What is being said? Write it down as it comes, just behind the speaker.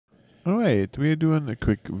Alright, we are doing a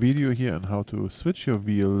quick video here on how to switch your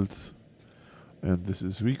wheels, and this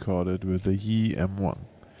is recorded with the Yi M1.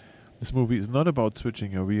 This movie is not about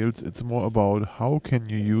switching your wheels, it's more about how can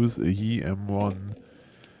you use a Yi M1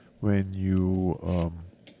 when you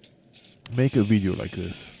make a video like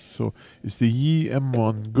this. So, is the Yi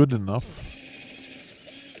M1 good enough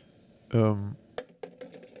doing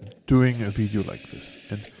a video like this?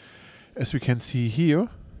 And as we can see here,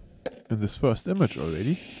 in this first image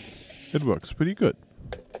already, it works pretty good.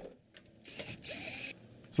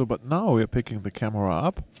 So, but now we're picking the camera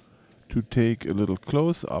up to take a little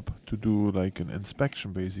close up to do like an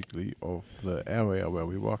inspection basically of the area where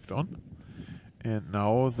we worked on. And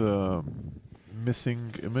now the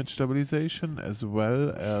missing image stabilization as well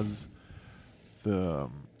as the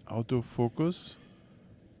autofocus,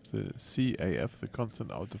 the CAF, the constant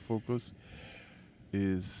autofocus,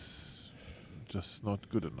 is just not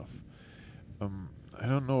good enough. I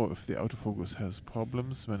don't know if the autofocus has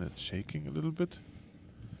problems when it's shaking a little bit,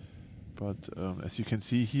 but as you can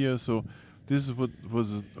see here, so this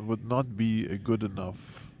would not be a good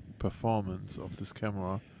enough performance of this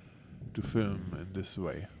camera to film in this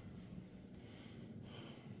way.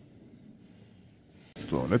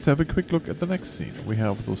 So let's have a quick look at the next scene. We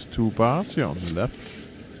have those two bars here on the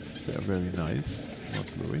left. They are very nice, not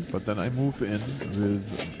blurry. But then I move in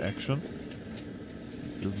with action.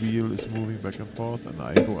 The wheel is moving back and forth, and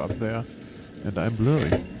I go up there, and I'm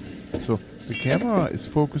blurry. So the camera is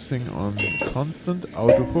focusing on constant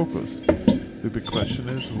autofocus. The big question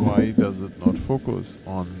is, why does it not focus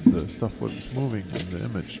on the stuff what is moving in the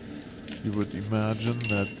image? You would imagine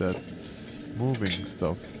that moving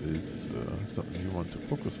stuff is something you want to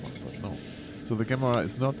focus on, but no. So the camera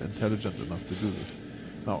is not intelligent enough to do this.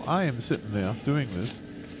 Now I am sitting there doing this,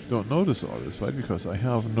 don't notice all this, right? Because I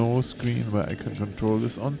have no screen where I can control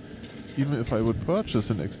this on. Even if I would purchase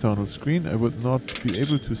an external screen, I would not be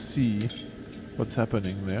able to see what's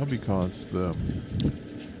happening there, because the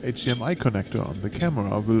HDMI connector on the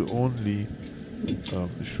camera will only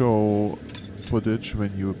show footage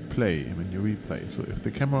when you replay. So if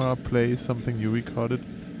the camera plays something you recorded,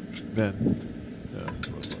 then it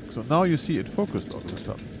will work. So now you see it focused all of a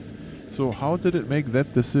sudden. So how did it make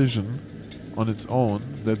that decision on its own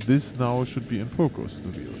that this now should be in focus, the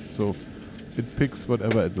wheel? So it picks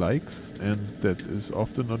whatever it likes, and that is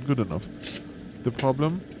often not good enough. The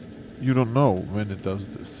problem, you don't know when it does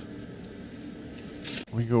this.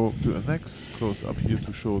 We go to the next close-up here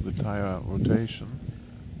to show the tire rotation.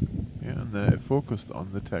 Yeah, and then I focused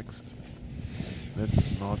on the text.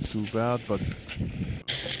 That's not too bad, but...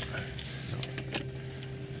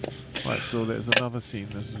 Right, so there's another scene.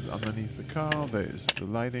 This is underneath the car. There is the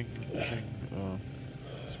lighting thing.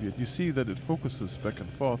 It's weird. You see that it focuses back and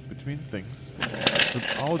forth between things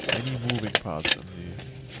without any moving parts in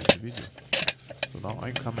the video. So now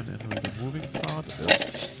I'm coming in with the moving part.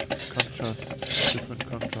 There's contrast, different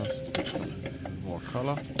contrast, with some more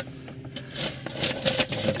color.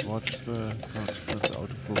 And then watch the constant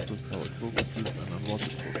autofocus, how it focuses, and then what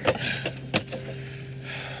it focuses.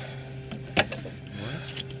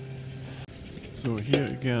 So here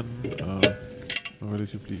again, a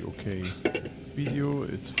relatively okay video.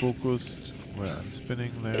 It's focused where I'm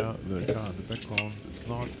spinning there. The car in the background is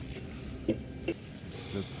not.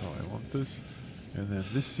 That's how I want this. And then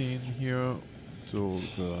this scene here, so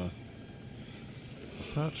the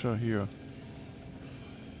aperture here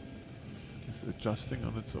is adjusting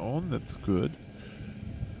on its own. That's good.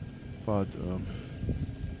 But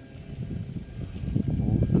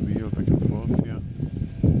move the wheel back and forth here.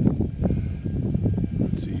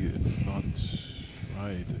 See, it's not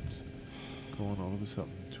right. It's going all of a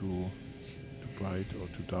sudden too bright or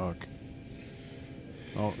too dark.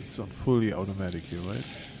 Oh, it's on fully automatic here, right?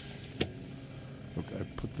 Look, I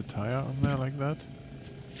put the tire on there like that.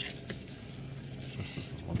 It just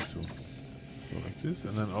doesn't want to go like this,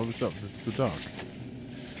 and then all of a sudden it's too dark.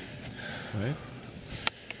 Right?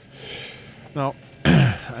 Now,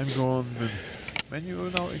 I'm going with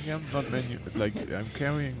menu now again, not menu, like I'm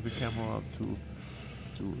carrying the camera to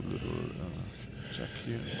a little check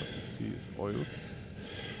here, and what you see is oil.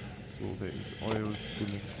 So there is oil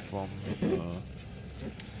spilling from the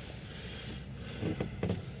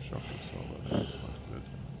shock absorber. That's not good.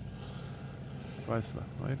 Chrysler,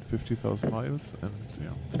 right? 50,000 miles, and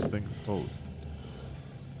yeah, this thing is hosed.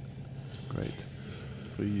 Great.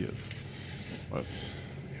 3 years. Well,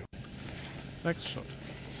 next shot.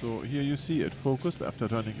 So here you see it focused after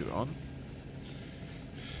turning it on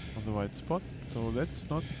the right spot. So that's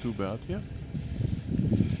not too bad here.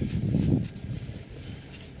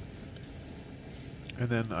 And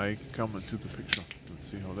then I come into the picture. Let's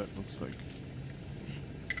see how that looks like.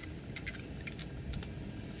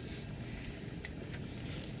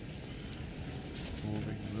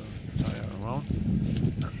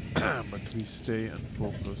 we stay in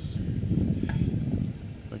focus.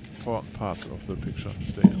 Like important parts of the picture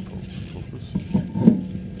stay in focus.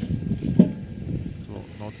 So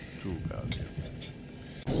not too bad here.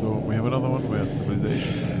 So we have another one where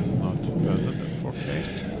stabilization is not present in 4K.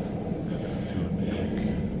 Doing a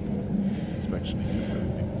quick inspection here,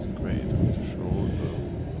 everything is great. To show the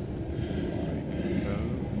rig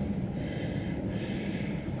itself.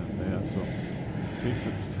 And then there, so it takes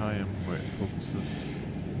its time where it focuses.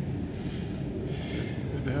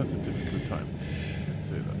 It has a difficult time, you can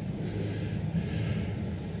say that.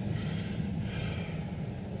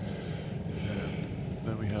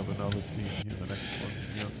 Then we have another scene here, the next one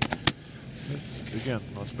here. It's again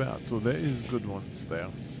not bad, so there is good ones there.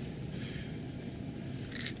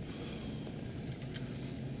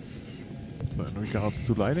 So in regards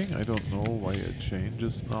to lighting, I don't know why it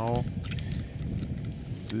changes now.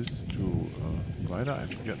 This to brighter. I'm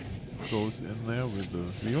getting close in there with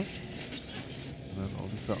the wheel. And then all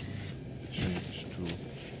of a sudden it changed to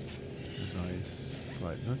a nice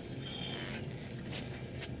brightness.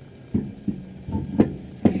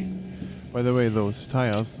 By the way, those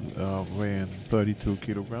tires weigh 32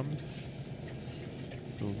 kilograms,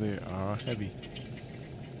 so they are heavy.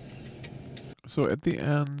 So at the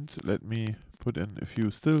end, let me put in a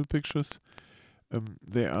few still pictures.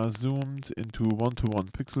 They are zoomed into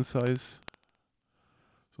 1:1 pixel size,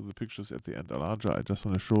 so the pictures at the end are larger. I just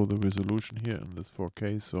want to show the resolution here in this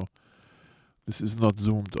 4K, so this is not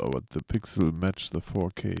zoomed over. The pixel match the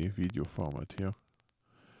 4K video format here.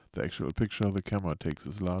 The actual picture the camera takes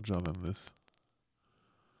is larger than this.